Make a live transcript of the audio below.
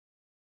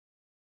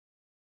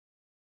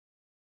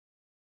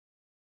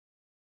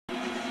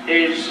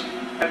is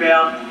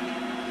about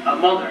a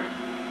mother,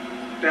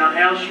 about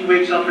how she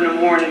wakes up in the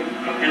morning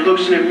and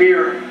looks in the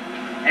mirror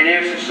and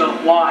asks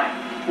herself, why?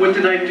 What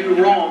did I do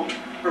wrong?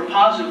 Or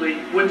possibly,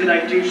 what did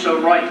I do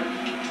so right?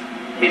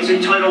 It's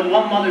entitled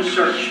One Mother's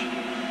Search.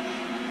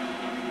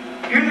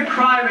 Hear the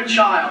cry of a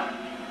child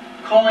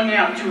calling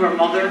out to her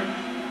mother,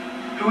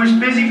 who is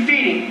busy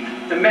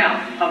feeding the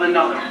mouth of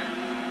another.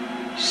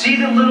 See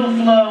the little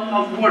flow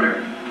of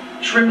water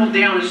trickle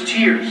down as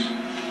tears.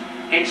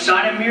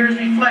 Inside a mirror's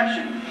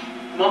reflection,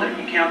 mother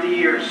can count the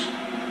years.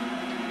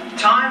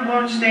 Time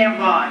won't stand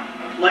by,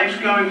 life's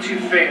going too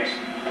fast.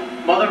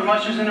 Mother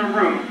rushes in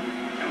her room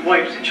and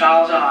wipes the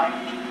child's eye.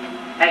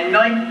 At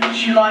night,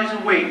 she lies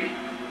awake,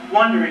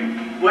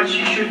 wondering what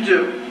she should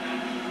do.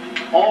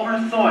 All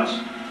her thoughts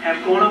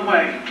have gone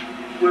away,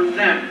 with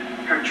them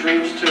her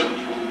dreams too.